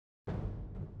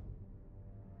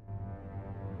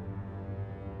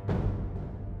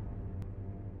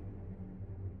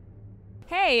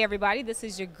Hey everybody, this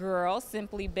is your girl,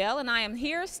 Simply Belle, and I am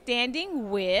here standing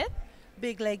with...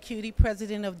 Big Leg Cutie,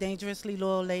 president of Dangerously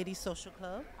Loyal Ladies Social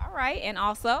Club. All right, and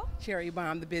also... Cherry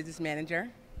Bomb, the business manager.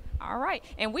 All right,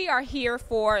 and we are here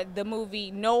for the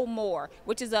movie No More,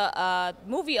 which is a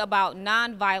movie about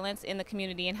nonviolence in the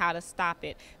community and how to stop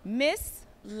it. Miss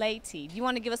Lady, do you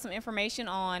want to give us some information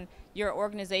on your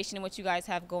organization and what you guys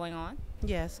have going on?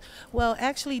 Yes. Well,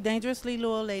 actually, Dangerously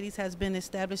Loyal Ladies has been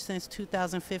established since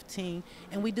 2015,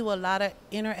 and we do a lot of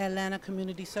inner Atlanta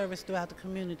community service throughout the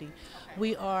community. Okay.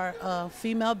 We are a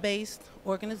female-based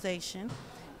organization,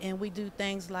 and we do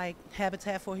things like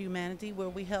Habitat for Humanity, where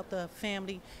we help the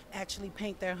family actually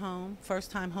paint their home,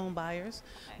 first-time home buyers.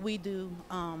 Okay. We do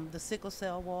the Sickle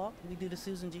Cell Walk. We do the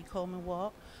Susan G. Coleman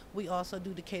Walk. We also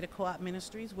do Decatur Co-op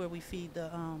Ministries, where we feed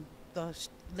the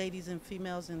ladies and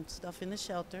females and stuff in the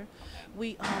shelter.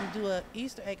 We do a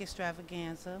Easter egg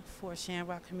extravaganza for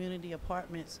Shamrock Community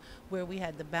Apartments, where we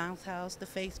had the bounce house, the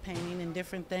face painting, and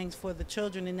different things for the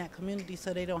children in that community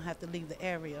so they don't have to leave the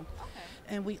area. Okay.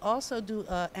 And we also do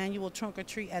an annual trunk or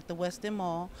treat at the West End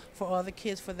Mall for all the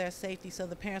kids for their safety, so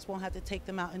the parents won't have to take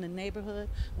them out in the neighborhood.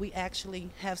 We actually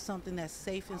have something that's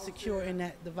safe and secure in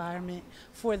that environment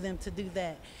for them to do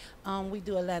that. We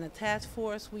do Atlanta Task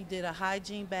Force. We did a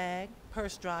hygiene bag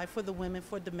purse drive for the women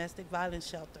for domestic violence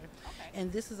shelter. Okay.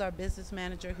 And this is our business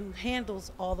manager who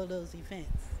handles all of those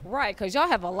events. Right, because y'all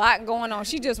have a lot going on.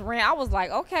 She just ran. I was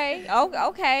like, okay, all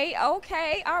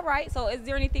right. So is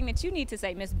there anything that you need to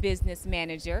say, Miss Business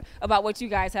Manager, about what you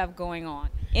guys have going on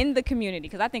in the community?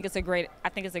 Because I think it's a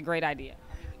great idea.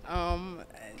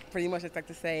 Pretty much I'd like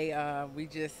to say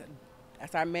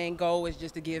that's our main goal, is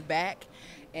just to give back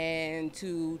and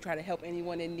to try to help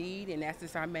anyone in need, and that's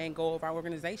just our main goal of our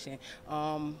organization.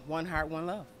 One heart, one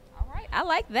love. All right, I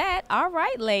like that. All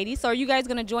right, ladies. So are you guys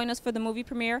going to join us for the movie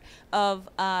premiere of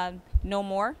No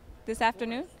More this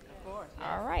afternoon? Of course. Yes.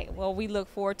 All right. Well, we look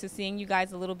forward to seeing you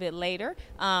guys a little bit later.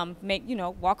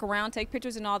 Walk around, take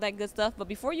pictures, and all that good stuff. But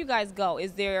before you guys go,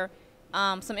 is there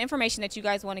some information that you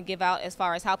guys want to give out as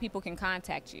far as how people can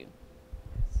contact you?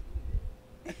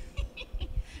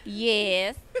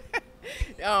 Yes.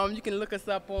 You can look us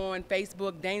up on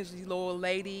Facebook, Dangerously Loyal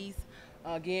Ladies.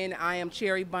 Again, I am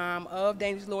Cherry Bomb of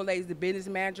Dangerously Loyal Ladies, the business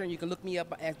manager, and you can look me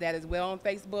up as that as well on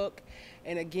Facebook.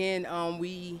 And again,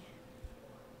 we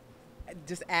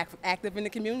just active in the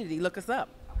community. Look us up.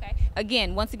 Okay.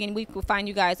 Again, once again, we will find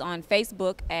you guys on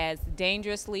Facebook as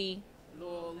Dangerously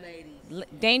Loyal Ladies.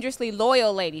 Dangerously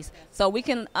Loyal Ladies. So we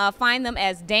can find them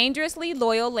as Dangerously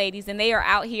Loyal Ladies, and they are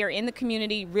out here in the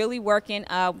community really working,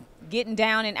 getting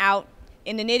down and out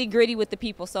in the nitty-gritty with the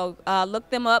people. So look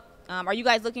them up. Are you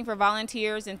guys looking for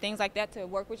volunteers and things like that to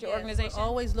work with your organization? We're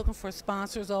always looking for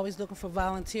sponsors, always looking for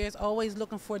volunteers, always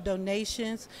looking for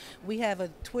donations. We have a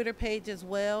Twitter page as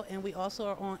well, and we also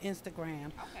are on Instagram.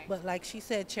 Okay. But like she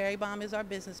said, Cherry Bomb is our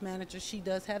business manager. She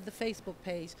does have the Facebook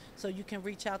page, so you can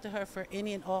reach out to her for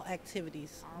any and all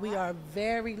activities. All right. We are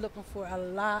very looking for a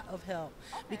lot of help,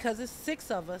 because it's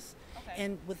 6 of us. Okay.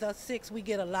 And with us 6, we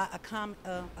get a lot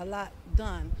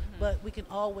done, but we can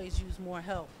always use more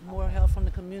help from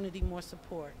the community, more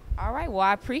support. All right, well,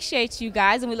 I appreciate you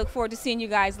guys, and we look forward to seeing you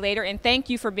guys later, and thank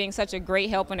you for being such a great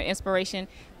help and an inspiration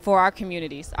for our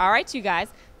communities. All right, you guys.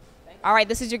 All right,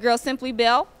 this is your girl Simply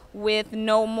Belle with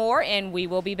No More, and we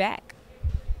will be back.